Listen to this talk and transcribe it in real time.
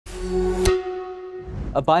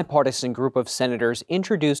A bipartisan group of senators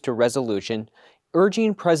introduced a resolution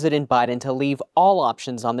urging President Biden to leave all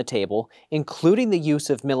options on the table, including the use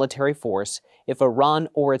of military force, if Iran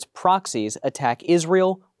or its proxies attack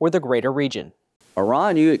Israel or the greater region.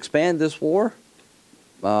 Iran, you expand this war,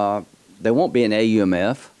 there won't be an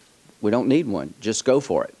AUMF. We don't need one. Just go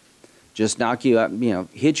for it. Just knock you out,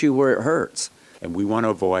 hit you where it hurts. And we want to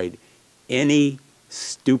avoid any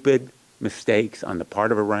stupid mistakes on the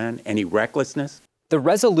part of Iran, any recklessness. The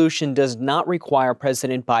resolution does not require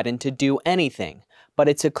President Biden to do anything, but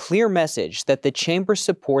it's a clear message that the chamber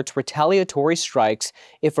supports retaliatory strikes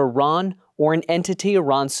if Iran or an entity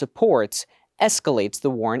Iran supports escalates the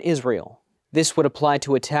war in Israel. This would apply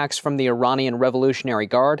to attacks from the Iranian Revolutionary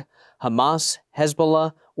Guard, Hamas,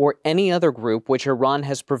 Hezbollah, or any other group which Iran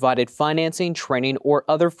has provided financing, training, or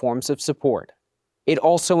other forms of support. It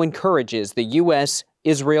also encourages the U.S.,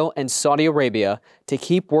 Israel, and Saudi Arabia to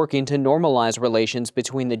keep working to normalize relations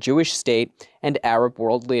between the Jewish state and Arab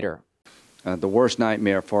world leader. The worst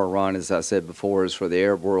nightmare for Iran, as I said before, is for the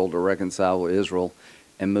Arab world to reconcile with Israel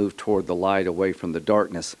and move toward the light away from the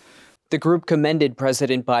darkness. The group commended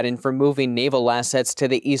President Biden for moving naval assets to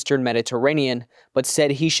the eastern Mediterranean, but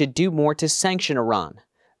said he should do more to sanction Iran.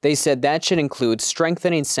 They said that should include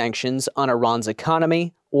strengthening sanctions on Iran's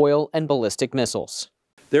economy, oil, and ballistic missiles.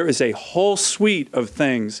 There is a whole suite of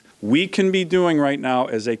things we can be doing right now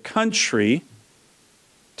as a country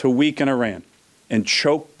to weaken Iran and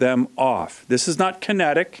choke them off. This is not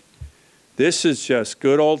kinetic. This is just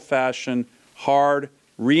good old-fashioned, hard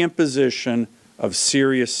reimposition of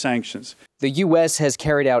serious sanctions. The U.S. has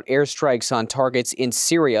carried out airstrikes on targets in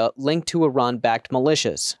Syria linked to Iran-backed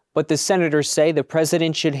militias. But the senators say the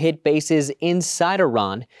president should hit bases inside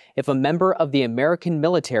Iran if a member of the American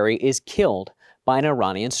military is killed by an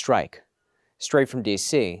Iranian strike. Straight from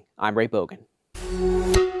D.C., I'm Ray Bogan.